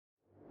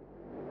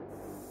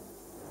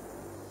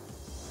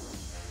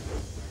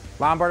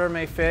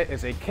LombardMMA-FIT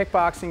is a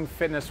kickboxing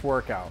fitness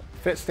workout.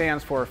 FIT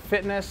stands for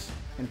fitness,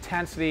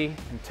 intensity,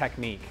 and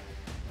technique.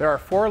 There are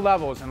 4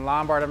 levels in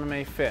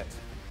LombardMMA-FIT.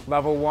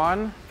 Level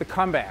 1, the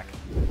comeback.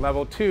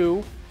 Level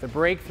 2, the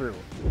breakthrough.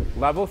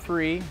 Level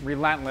 3,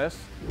 relentless.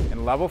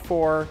 And level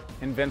 4,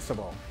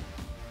 invincible.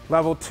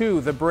 Level 2,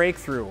 the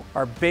breakthrough,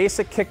 are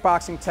basic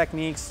kickboxing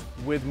techniques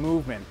with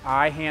movement,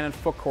 eye, hand, and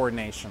foot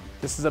coordination.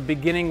 This is a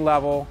beginning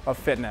level of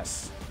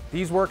fitness.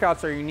 These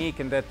workouts are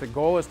unique in that the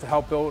goal is to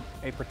help build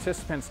a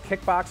participant's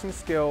kickboxing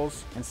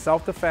skills and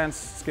self-defense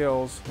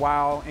skills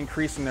while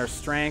increasing their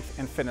strength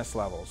and fitness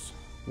levels.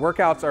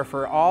 Workouts are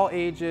for all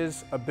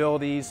ages,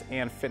 abilities,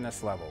 and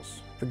fitness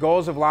levels. The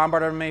goals of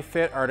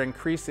LombardMMA-FIT are to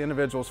increase the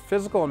individual's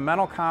physical and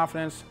mental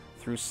confidence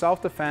through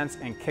self-defense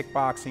and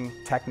kickboxing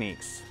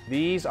techniques.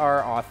 These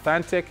are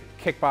authentic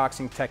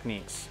kickboxing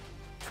techniques.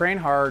 Train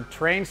hard,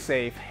 train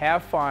safe,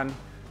 have fun.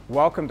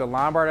 Welcome to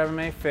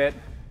LombardMMA-FIT.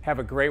 Have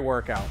a great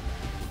workout.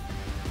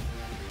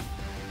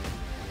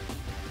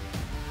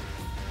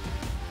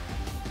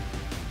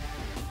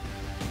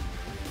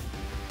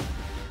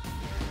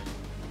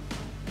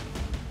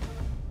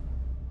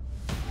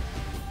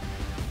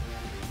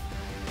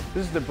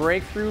 This is the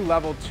breakthrough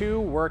level 2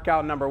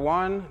 workout number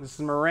 1. This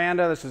is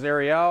Miranda, this is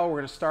Ariel. We're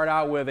going to start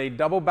out with a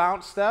double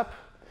bounce step.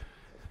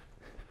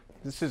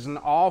 This is an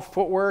all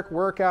footwork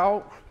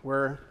workout.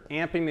 We're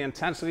amping the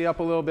intensity up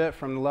a little bit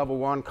from the level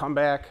 1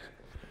 comeback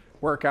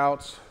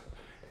workouts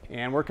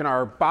and working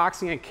our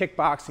boxing and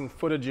kickboxing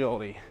foot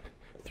agility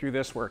through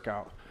this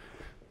workout.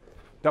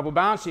 Double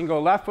bounce, you can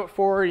go left foot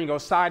forward, you can go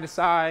side to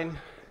side,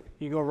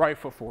 you can go right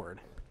foot forward.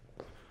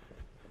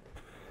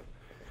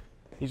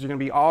 These are going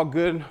to be all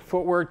good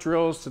footwork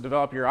drills to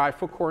develop your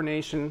eye-foot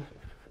coordination,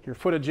 your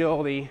foot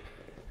agility,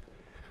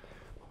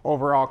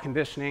 overall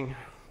conditioning.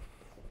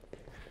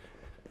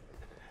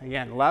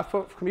 Again, left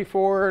foot can be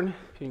forward, you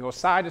can go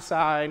side to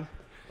side,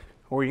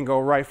 or you can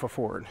go right foot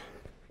forward.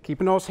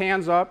 Keeping those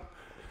hands up,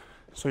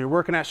 so you're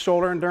working that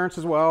shoulder endurance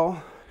as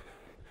well,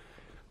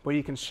 but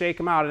you can shake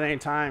them out at any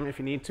time if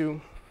you need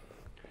to,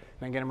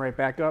 then get them right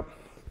back up.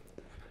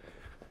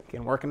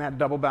 Again, working that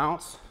double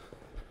bounce.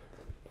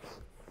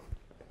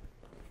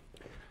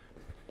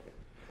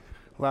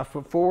 Left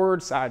foot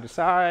forward, side to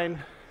side,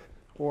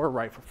 or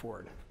right foot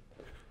forward.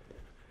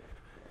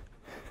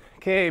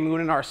 Okay,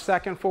 moving into our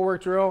second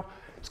footwork drill.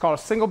 It's called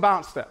a single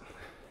bounce step.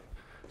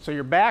 So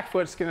your back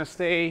foot's gonna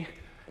stay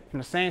in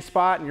the same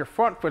spot and your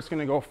front foot's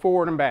gonna go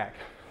forward and back.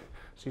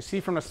 So you see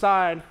from the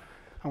side,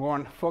 I'm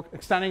going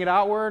extending it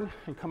outward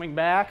and coming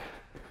back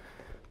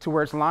to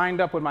where it's lined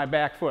up with my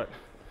back foot.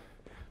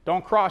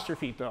 Don't cross your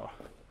feet though.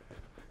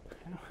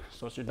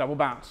 So it's your double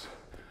bounce.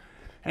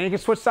 And you can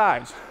switch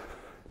sides.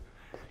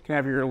 You can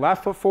have your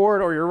left foot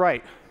forward or your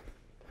right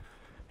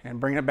and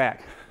bring it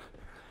back.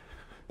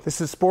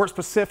 This is sport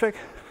specific.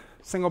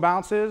 Single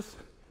bounce is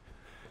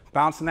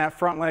bouncing that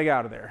front leg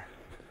out of there.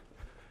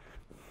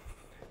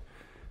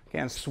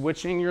 Again,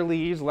 switching your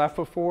leads, left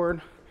foot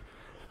forward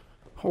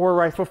or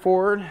right foot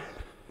forward.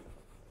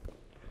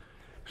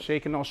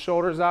 Shaking those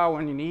shoulders out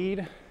when you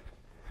need.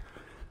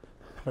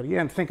 But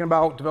again, thinking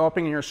about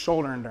developing your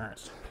shoulder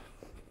endurance.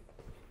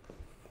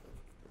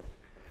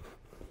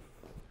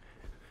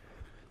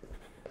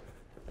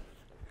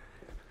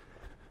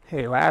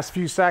 Okay, last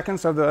few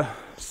seconds of the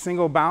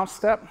single bounce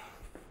step.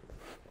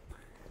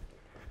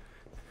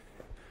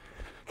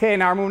 Okay,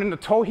 now we're moving into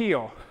toe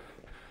heel.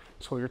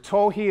 So your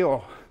toe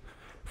heel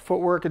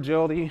footwork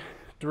agility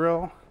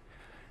drill.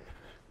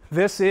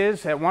 This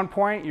is, at one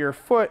point, your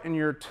foot and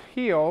your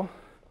heel,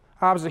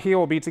 opposite heel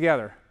will be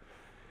together.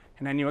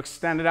 And then you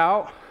extend it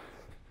out.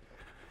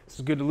 This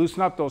is good to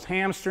loosen up those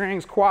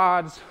hamstrings,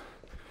 quads,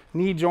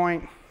 knee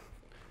joint.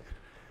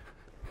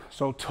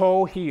 So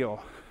toe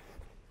heel.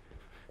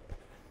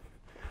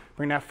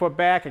 Bring that foot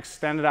back,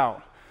 extend it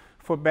out.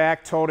 Foot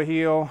back, toe to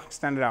heel,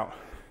 extend it out.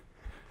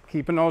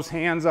 Keeping those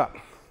hands up.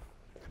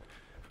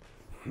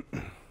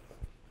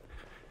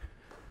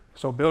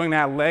 So building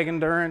that leg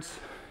endurance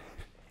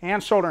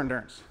and shoulder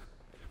endurance.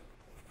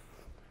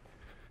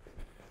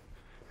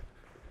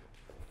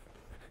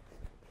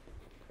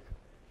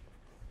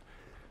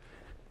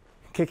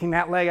 Kicking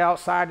that leg out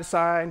side to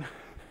side.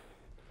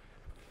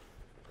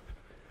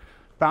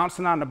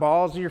 Bouncing on the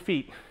balls of your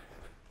feet.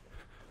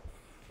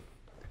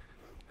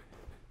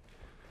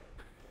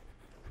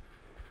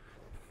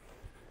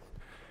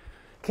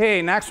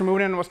 Okay, next we're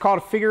moving into what's called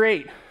a figure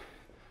 8.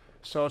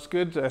 So it's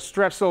good to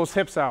stretch those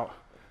hips out.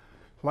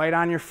 Light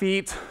on your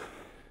feet.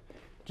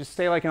 Just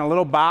stay like in a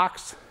little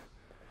box.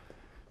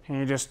 And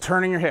you're just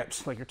turning your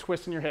hips, like you're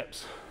twisting your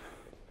hips.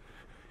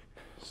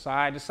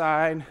 Side to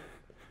side.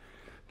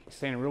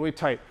 Staying really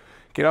tight.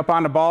 Get up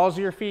on the balls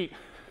of your feet.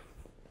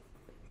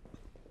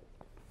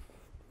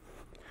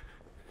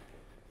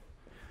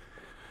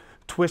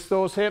 Twist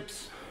those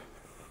hips.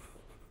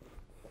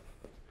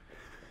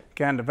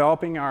 Again,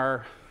 developing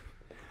our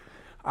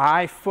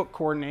eye-foot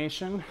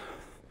coordination,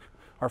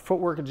 our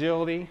footwork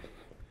agility.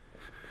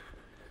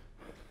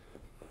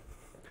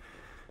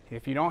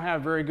 If you don't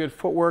have very good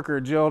footwork or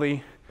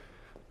agility,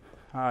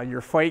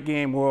 your fight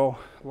game will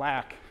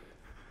lack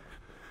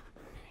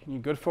You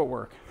need good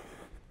footwork,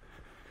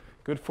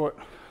 good foot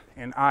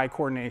and eye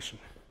coordination.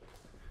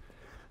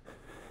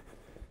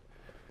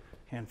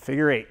 And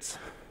figure eights.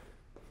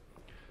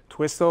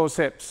 Twist those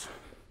hips.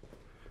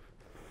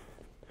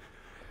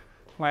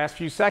 Last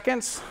few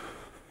seconds.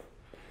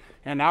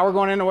 And now we're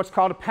going into what's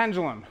called a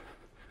pendulum.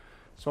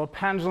 So a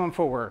pendulum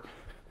footwork.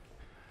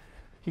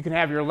 You can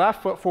have your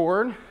left foot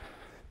forward.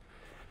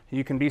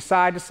 You can be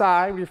side to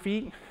side with your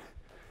feet.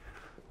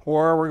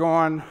 Or we're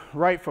going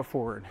right foot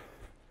forward.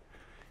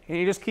 And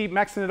you just keep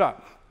mixing it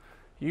up.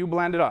 You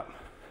blend it up.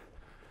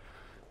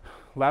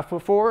 Left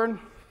foot forward,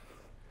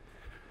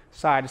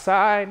 side to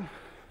side,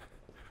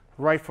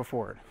 right foot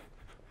forward.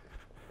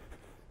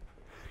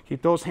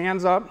 Keep those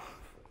hands up.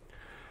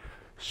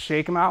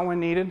 Shake them out when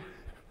needed.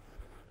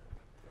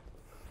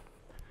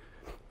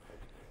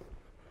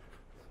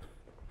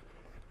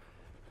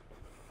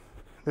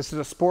 This is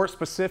a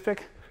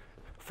sport-specific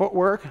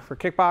footwork for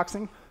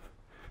kickboxing.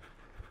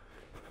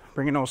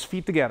 Bringing those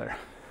feet together.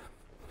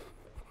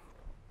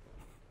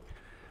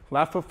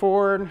 Left foot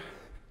forward,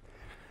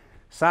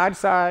 side to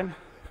side,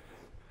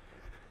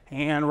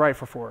 and right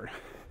foot forward.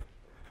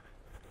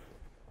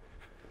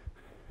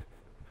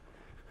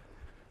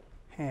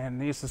 And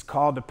this is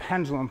called the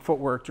pendulum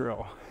footwork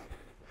drill.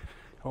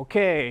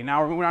 Okay,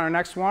 now we're moving on to the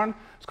next one.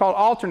 It's called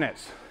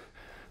alternates.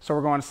 So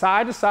we're going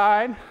side to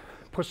side,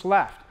 push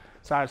left,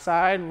 side to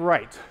side,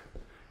 right.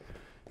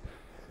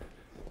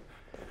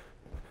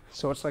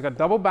 So it's like a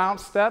double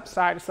bounce step,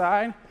 side to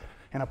side,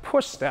 and a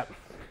push step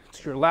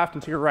to your left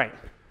and to your right.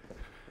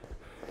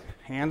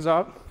 Hands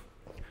up.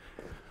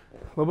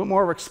 A little bit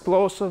more of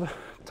explosive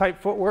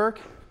type footwork.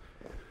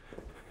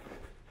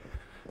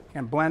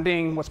 And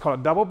blending what's called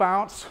a double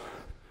bounce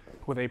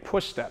with a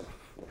push step.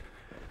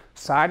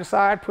 Side to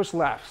side, push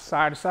left.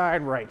 Side to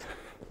side, right.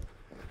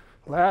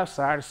 Left,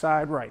 side to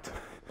side, right.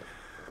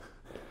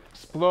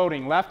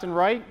 Exploding left and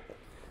right.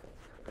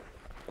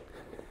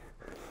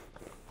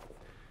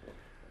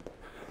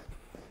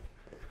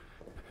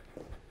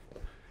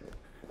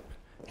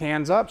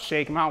 Hands up,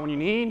 shake them out when you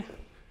need.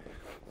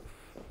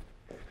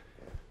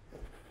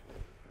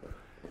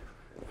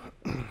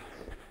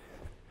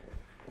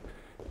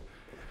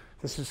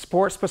 This is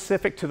sport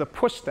specific to the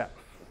push step.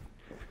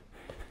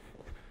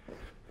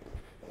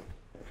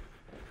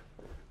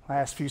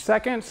 Last few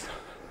seconds.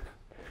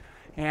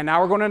 And now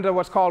we're going into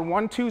what's called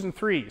 1, 2s, and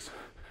 3s.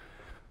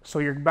 So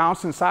you're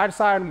bouncing side to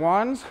side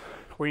ones,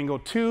 or you can go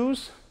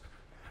 2s,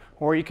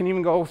 or you can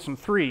even go some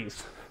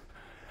 3s.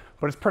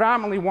 But it's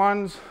predominantly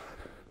 1s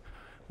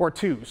or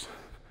 2s.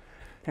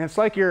 And it's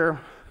like you're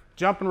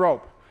jumping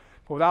rope,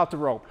 but without the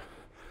rope.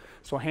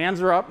 So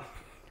hands are up,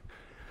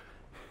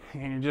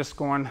 and you're just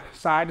going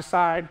side to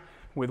side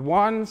with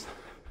 1s,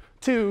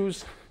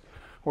 2s,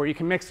 or you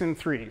can mix in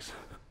 3s.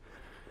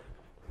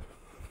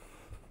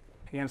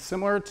 Again,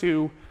 similar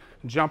to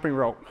jumping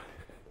rope.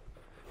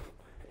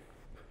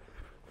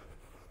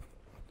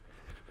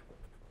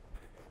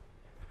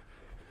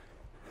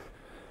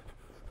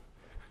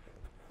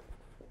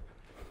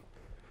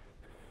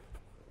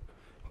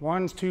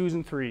 Ones, 2s,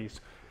 and 3s.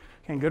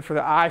 Again, good for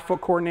the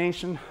eye-foot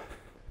coordination,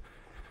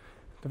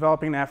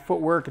 developing that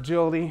footwork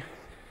agility.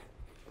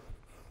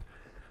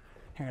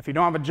 And if you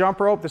don't have a jump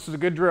rope, this is a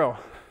good drill.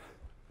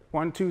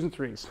 1, 2s, and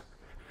 3s.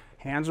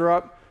 Hands are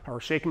up, or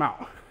shake them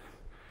out.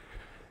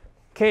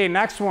 Okay,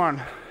 next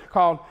one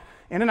called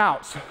in and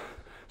outs.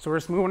 So we're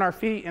just moving our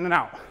feet in and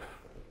out.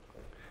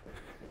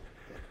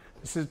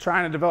 This is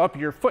trying to develop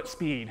your foot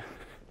speed.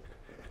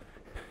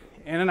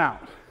 In and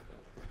out.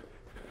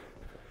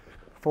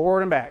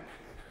 Forward and back.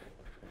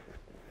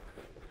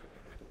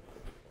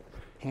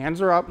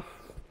 Hands are up.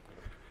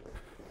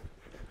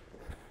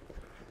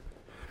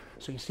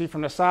 So you see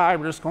from the side,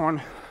 we're just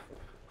going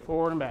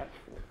forward and back.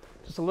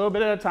 Just a little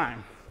bit at a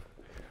time.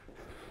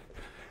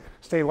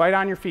 Stay light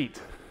on your feet.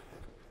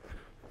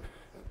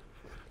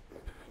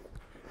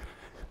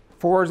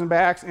 Forwards and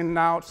backs, in and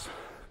outs,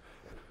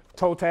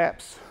 toe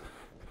taps,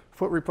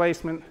 foot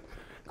replacement,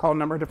 called a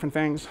number of different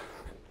things.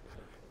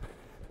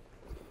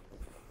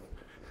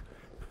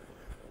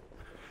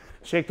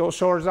 Shake those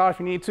shoulders out if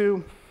you need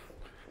to.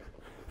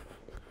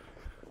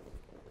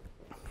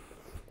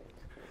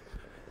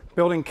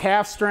 Building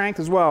calf strength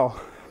as well.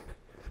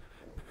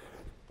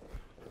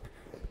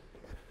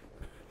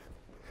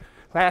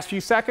 Last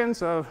few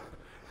seconds of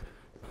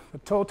the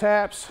toe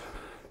taps.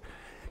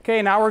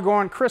 Okay, now we're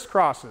going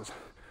crisscrosses.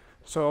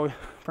 So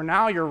for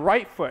now, your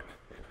right foot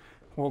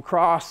will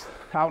cross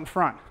out in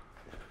front.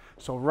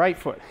 So right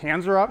foot,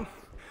 hands are up,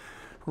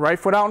 right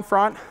foot out in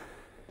front.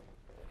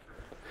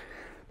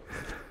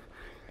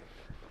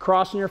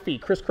 Crossing your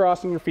feet,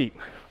 crisscrossing your feet.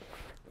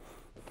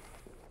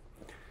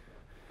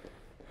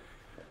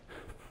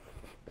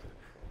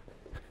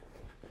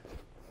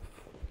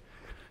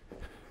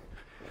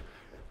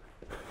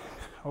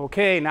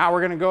 Okay, now we're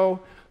going to go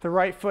the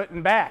right foot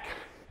and back.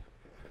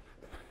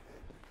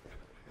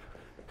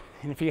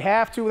 And if you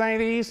have to with any of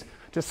these,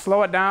 just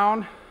slow it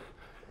down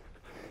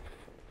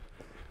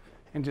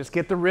and just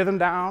get the rhythm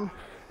down.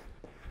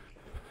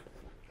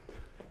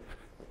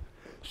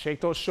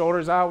 Shake those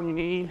shoulders out when you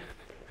need.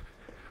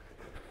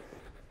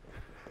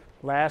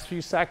 Last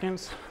few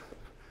seconds.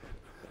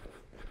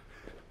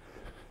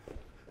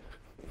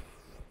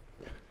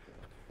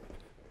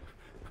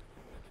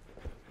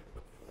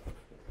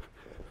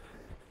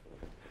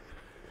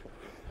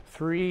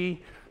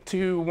 Three,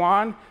 2,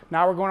 1.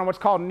 Now we're going on what's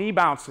called knee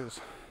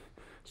bounces.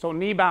 So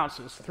knee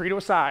bounces, 3 to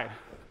a side.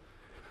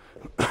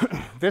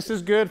 This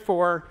is good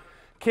for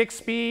kick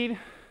speed,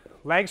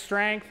 leg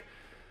strength.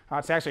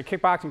 It's actually a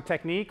kickboxing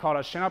technique called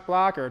a shin up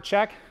block or a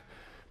check.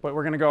 But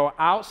we're going to go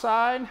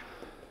outside,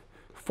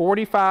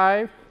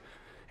 45,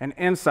 and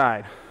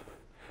inside.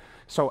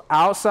 So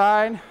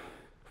outside,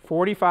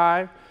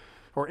 45,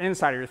 or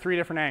inside are your 3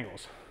 different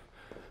angles.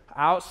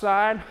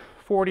 Outside,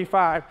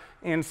 45,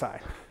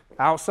 inside.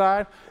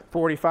 Outside,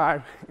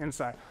 45,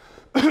 inside.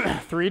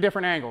 3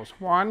 different angles.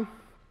 1,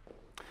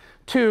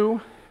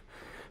 2,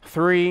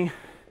 3,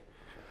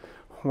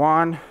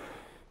 1,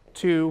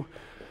 2,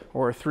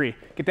 or 3.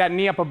 Get that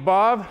knee up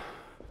above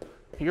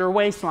your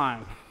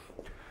waistline.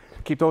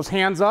 Keep those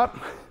hands up.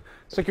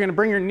 It's like you're gonna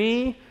bring your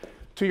knee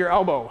to your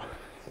elbow.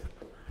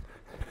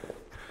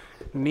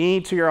 Knee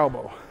to your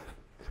elbow.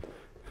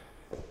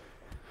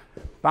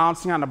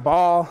 Bouncing on the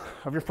ball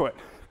of your foot.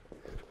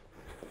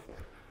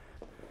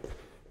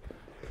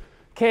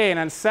 Okay, and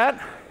then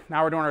set.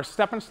 Now we're doing our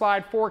step and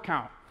slide 4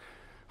 count.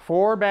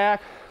 4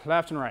 back,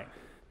 left and right.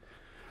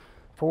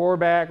 4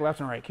 back, left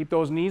and right. Keep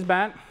those knees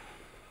bent.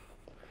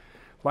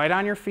 Light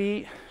on your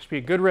feet. Should be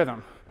a good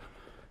rhythm.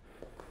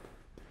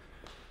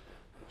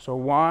 So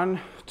 1,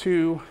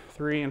 2,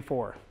 3, and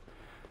 4.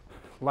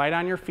 Light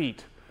on your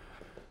feet.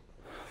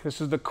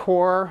 This is the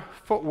core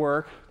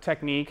footwork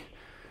technique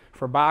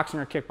for boxing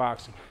or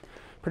kickboxing.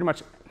 Pretty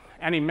much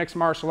any mixed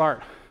martial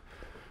art.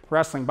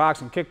 Wrestling,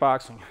 boxing,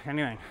 kickboxing,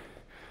 anything.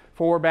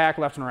 4 back,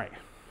 left and right.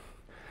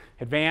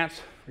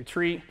 Advance,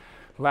 retreat,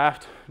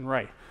 left and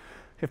right.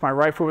 If my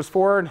right foot was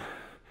forward,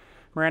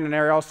 Miranda and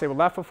Ariel stay with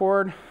left foot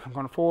forward. I'm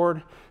going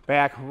forward,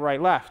 back, right,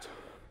 left.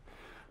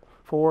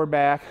 Forward,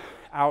 back,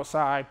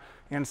 outside,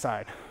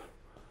 inside.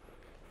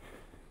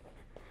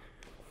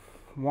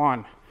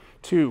 1,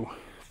 2,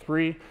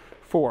 3,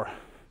 4.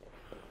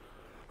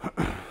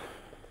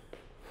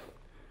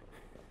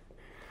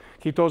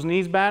 Keep those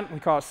knees bent. We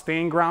call it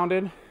staying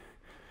grounded.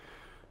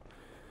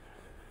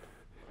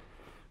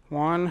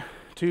 1,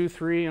 2,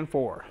 3, and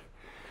 4.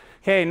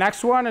 Okay,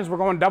 next one is we're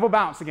going double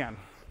bounce again.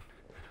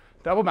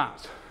 Double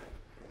bounce.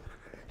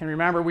 And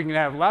remember, we can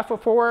have left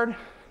foot forward,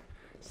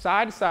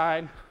 side to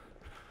side,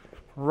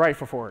 right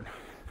foot forward.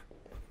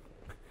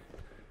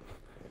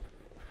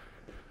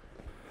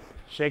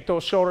 Shake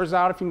those shoulders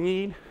out if you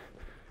need.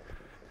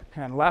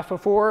 And left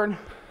foot forward.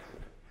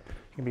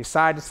 It can be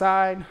side to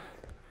side,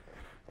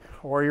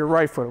 or your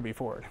right foot will be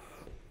forward.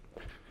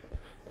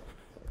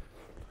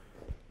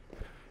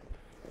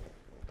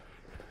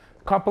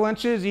 Couple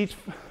inches each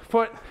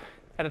foot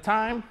at a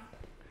time.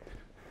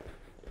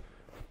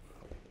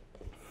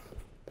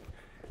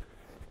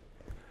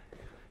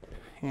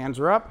 Hands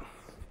are up.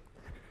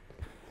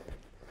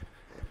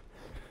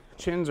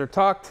 Chins are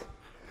tucked,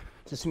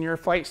 just in your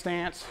fight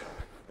stance.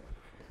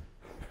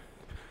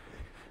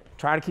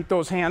 Try to keep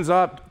those hands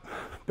up,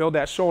 build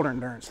that shoulder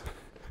endurance.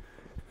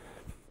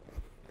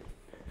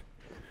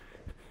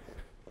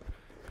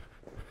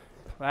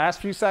 Last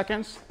few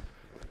seconds.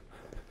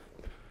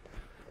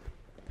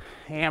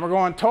 And we're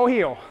going toe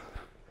heel.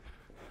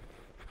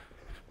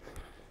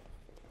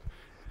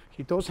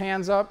 Keep those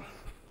hands up.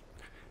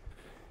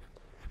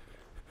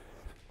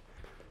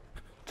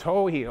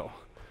 Toe heel.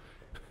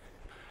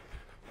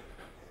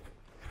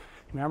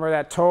 Remember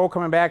that toe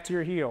coming back to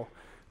your heel.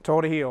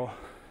 Toe to heel.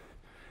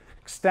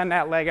 Extend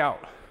that leg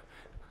out.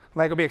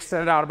 Leg will be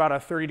extended out about a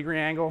 30-degree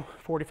angle,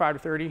 45 to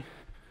 30.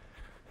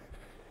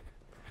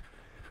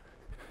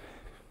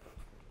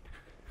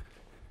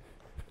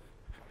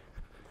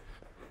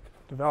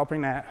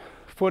 Developing that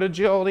foot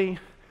agility,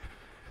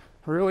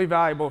 really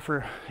valuable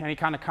for any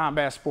kind of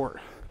combat sport.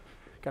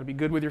 Got to be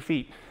good with your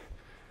feet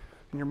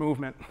and your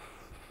movement.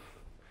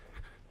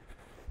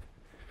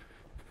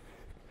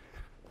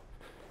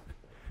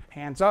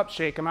 Hands up,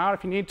 shake them out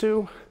if you need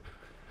to,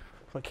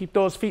 but keep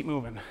those feet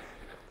moving.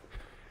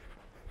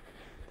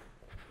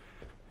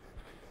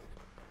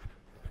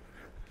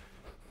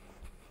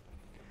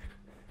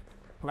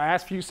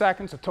 Last few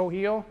seconds of toe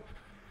heel.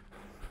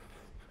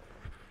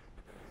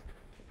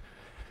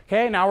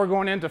 Okay, now we're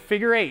going into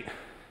figure 8.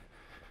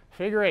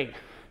 Figure 8.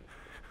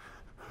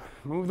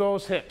 Move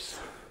those hips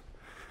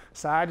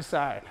side to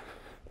side.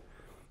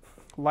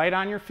 Light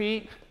on your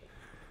feet.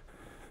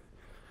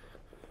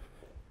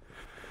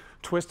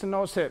 Twisting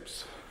those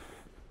hips.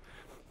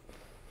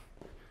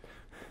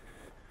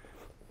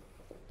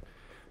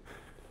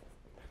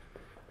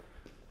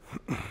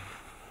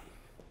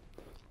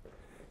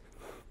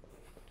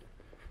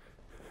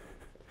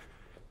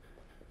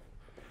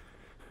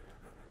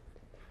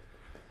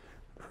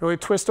 Really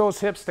twist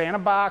those hips, stay in a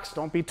box,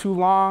 don't be too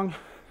long.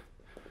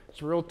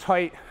 It's a real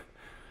tight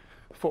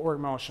footwork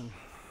motion.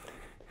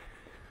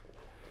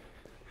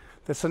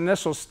 This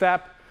initial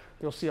step,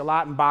 you'll see a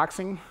lot in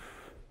boxing.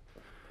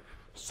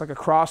 It's like a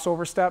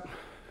crossover step,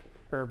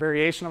 or a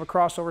variation of a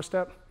crossover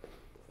step.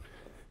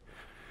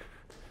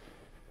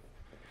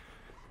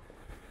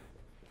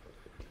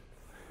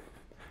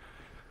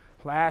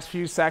 Last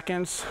few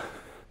seconds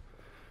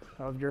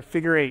of your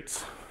figure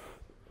eights.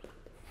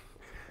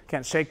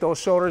 Again, shake those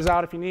shoulders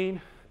out if you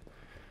need.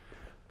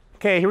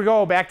 Okay, here we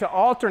go, back to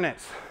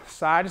alternates.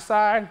 Side to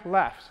side,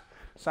 left.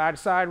 Side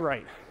to side,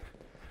 right.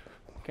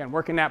 Again,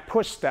 working that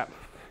push step.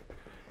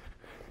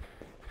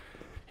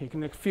 You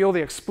can feel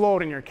the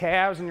explode in your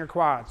calves and your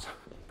quads.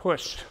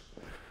 Push,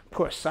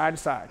 push, side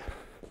to side.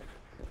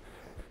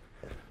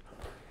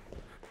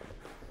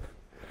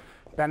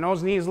 Bend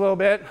those knees a little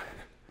bit.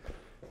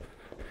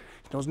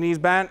 Those knees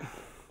bent.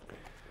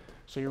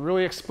 So you're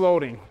really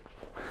exploding.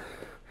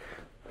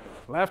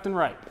 Left and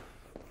right.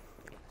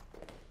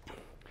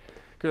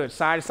 Good.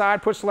 Side to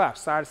side, push left.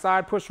 Side to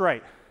side, push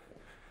right.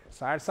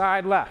 Side to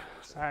side, left.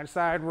 Side to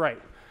side, right.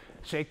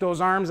 Shake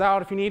those arms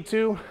out if you need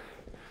to.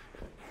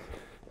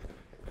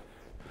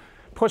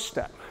 Push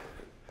step.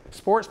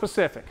 Sport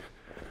specific.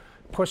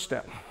 Push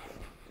step.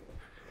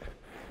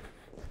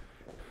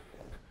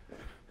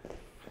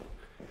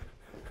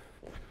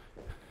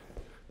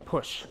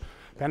 Push.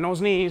 Bend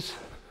those knees.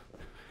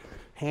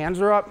 Hands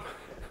are up.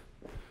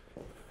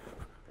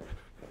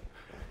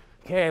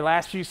 Okay,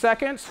 last few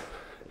seconds.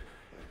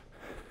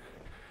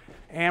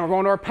 And we're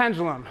going to our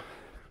pendulum.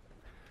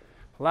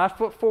 Left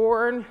foot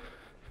forward,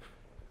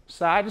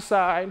 side to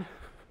side,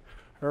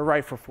 or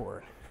right foot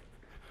forward.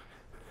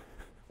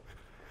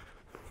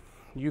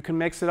 You can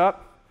mix it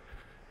up,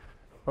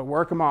 but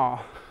work them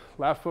all.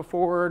 Left foot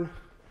forward,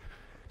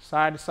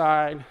 side to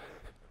side,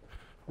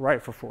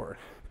 right foot forward.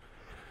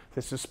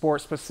 This is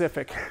sport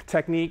specific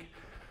technique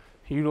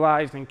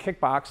utilized in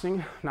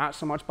kickboxing, not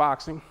so much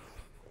boxing.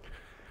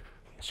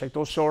 Shake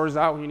those shoulders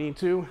out when you need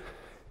to.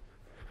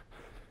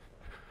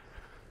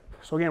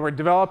 So again, we're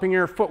developing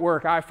your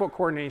footwork, eye-foot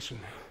coordination.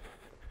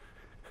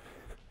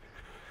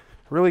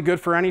 Really good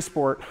for any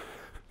sport,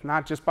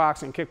 not just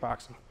boxing,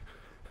 kickboxing.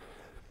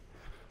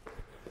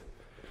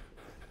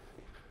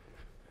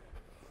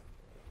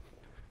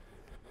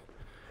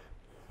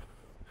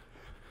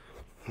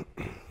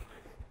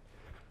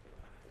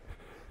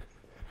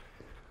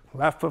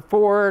 Left foot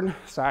forward,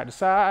 side to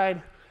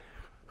side,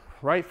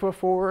 right foot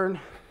forward,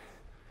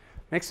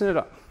 mixing it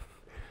up.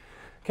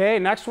 Okay,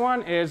 next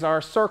one is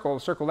our circle.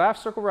 Circle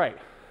left, circle right.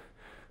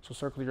 So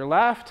circle to your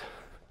left,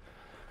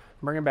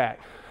 bring it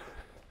back.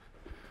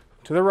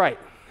 To the right,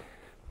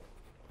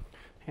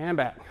 and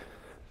back.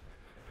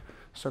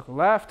 Circle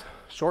left,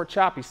 short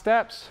choppy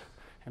steps,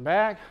 and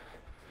back.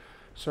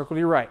 Circle to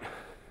your right.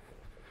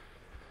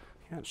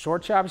 And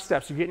short choppy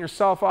steps, you're getting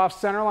yourself off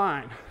center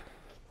line.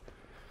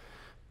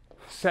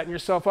 Setting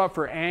yourself up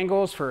for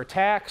angles, for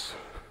attacks,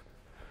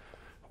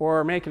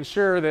 or making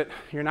sure that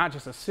you're not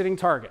just a sitting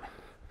target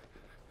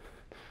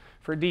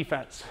for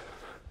defense.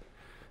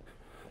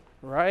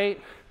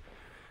 Right,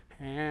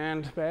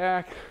 and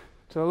back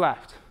to the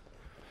left.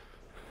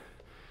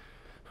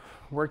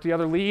 Work the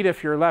other lead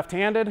if you're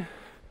left-handed.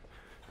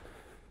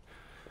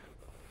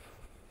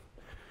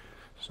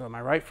 So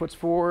my right foot's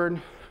forward.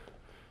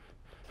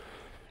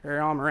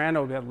 Ariel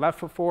Miranda will get left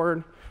foot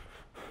forward.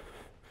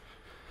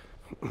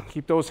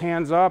 Keep those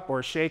hands up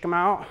or shake them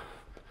out.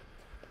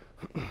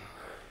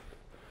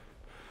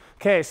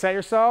 Okay, set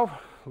yourself.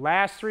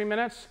 Last 3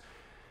 minutes.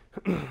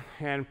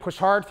 And push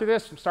hard through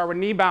this. Start with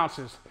knee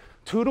bounces.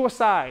 2 to a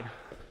side.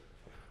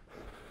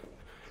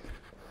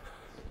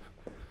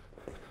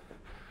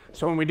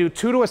 So when we do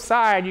 2 to a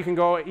side, you can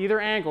go either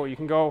angle. You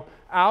can go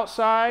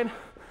outside,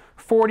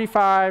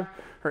 45,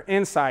 or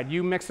inside.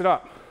 You mix it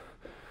up.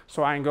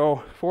 So I can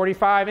go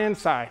 45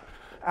 inside,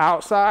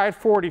 outside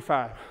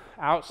 45,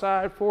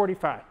 outside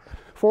 45,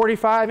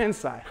 45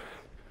 inside.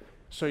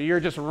 So you're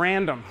just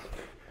random,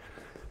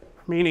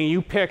 meaning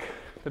you pick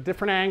the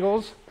different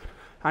angles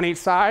on each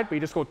side, but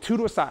you just go 2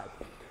 to a side.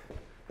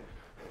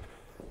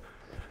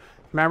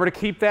 Remember to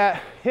keep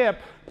that hip,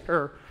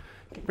 or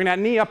bring that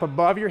knee up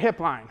above your hip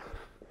line.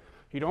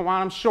 You don't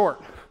want them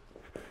short.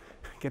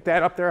 Get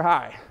that up there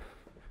high.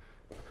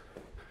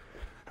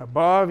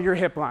 Above your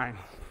hip line.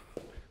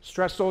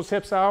 Stretch those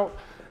hips out.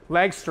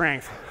 Leg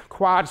strength,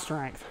 quad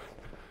strength,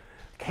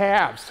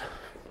 calves,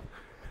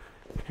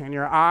 and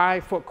your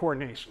eye-foot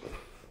coordination.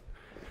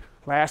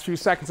 Last few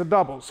seconds of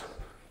doubles.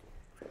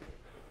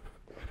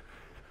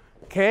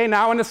 Okay,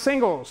 now into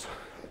singles.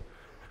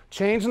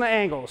 Changing the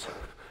angles.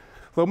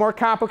 A little more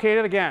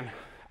complicated again.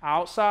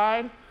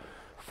 Outside,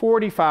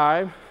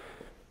 45,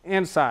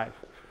 inside.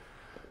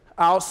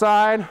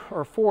 Outside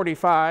or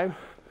 45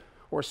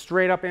 or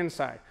straight up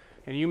inside.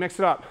 And you mix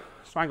it up.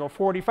 So I go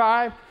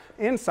 45,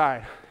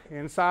 inside,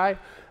 inside,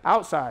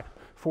 outside,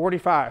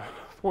 45,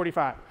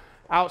 45,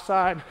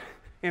 outside,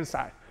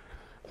 inside.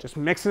 Just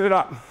mixing it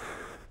up.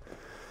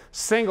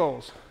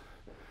 Singles,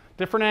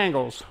 different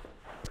angles.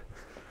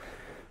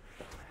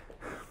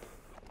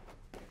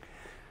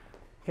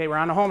 Okay, we're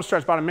on the home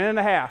stretch, about a minute and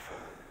a half.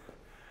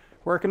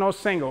 Working those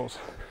singles.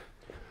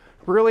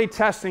 Really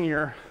testing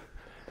your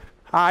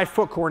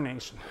eye-foot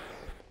coordination.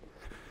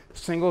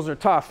 Singles are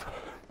tough.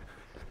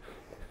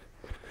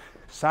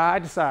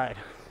 Side to side.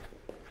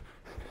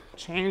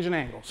 Changing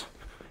angles.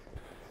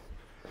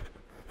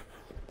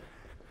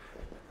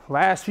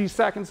 Last few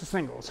seconds of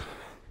singles.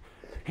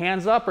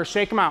 Hands up or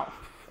shake them out.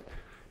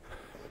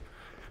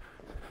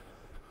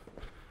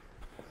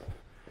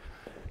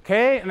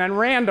 Okay, and then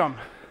random.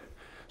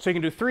 So you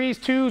can do 3s,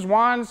 2s,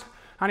 1s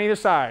on either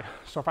side.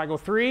 So if I go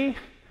 3, and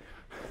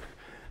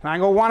I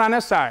go 1 on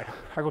this side,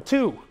 I go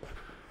 2,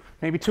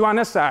 maybe 2 on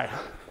this side.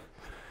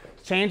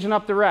 Changing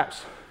up the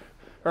reps,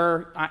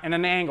 and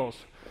then the angles.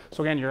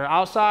 So again, you're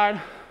outside,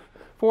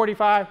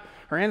 45,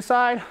 or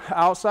inside,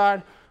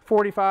 outside,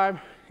 45,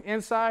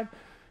 inside,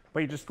 but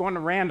you're just going to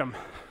random.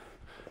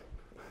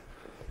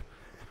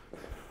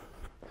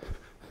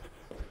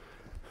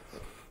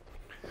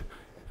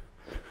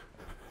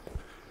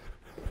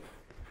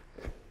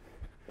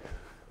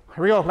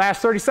 Here we go,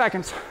 last 30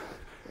 seconds.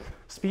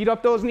 Speed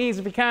up those knees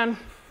if you can.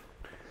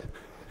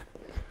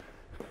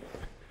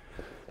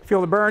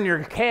 Feel the burn in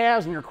your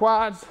calves and your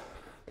quads.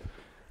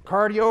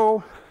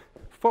 Cardio,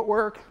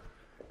 footwork.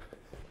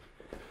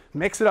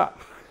 Mix it up.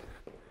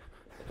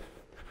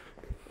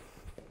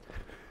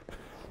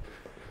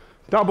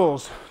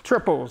 Doubles,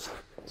 triples,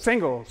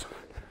 singles.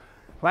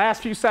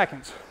 Last few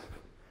seconds.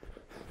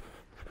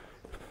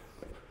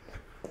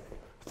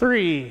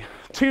 3,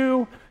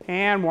 2,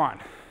 and 1.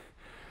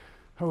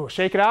 Oh,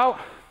 shake it out.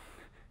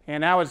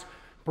 And that was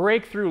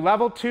breakthrough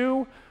level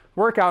 2,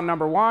 workout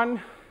number 1.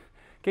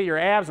 Get your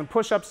abs and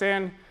push-ups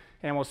in,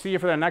 and we'll see you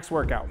for the next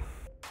workout.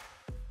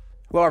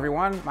 Hello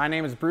everyone, my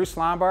name is Bruce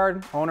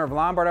Lombard, owner of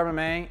Lombard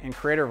MMA and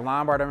creator of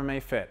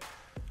LombardMMA-FIT.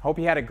 Hope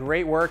you had a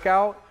great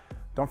workout.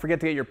 Don't forget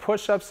to get your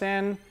push-ups in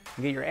and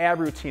get your ab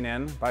routine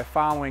in by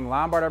following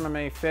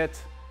LombardMMA-FIT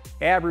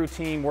ab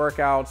routine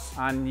workouts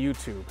on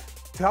YouTube.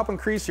 To help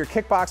increase your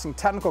kickboxing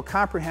technical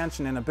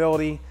comprehension and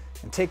ability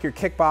and take your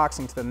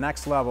kickboxing to the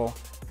next level,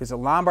 visit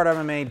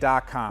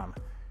LombardMMA.com,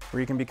 where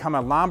you can become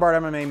a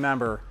Lombard MMA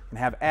member and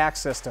have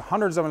access to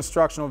hundreds of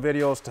instructional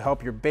videos to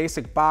help your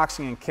basic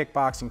boxing and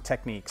kickboxing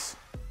techniques.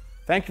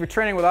 Thank you for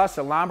training with us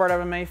at Lombard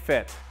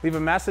MMA-FIT. Leave a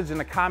message in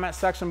the comment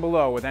section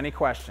below with any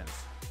questions.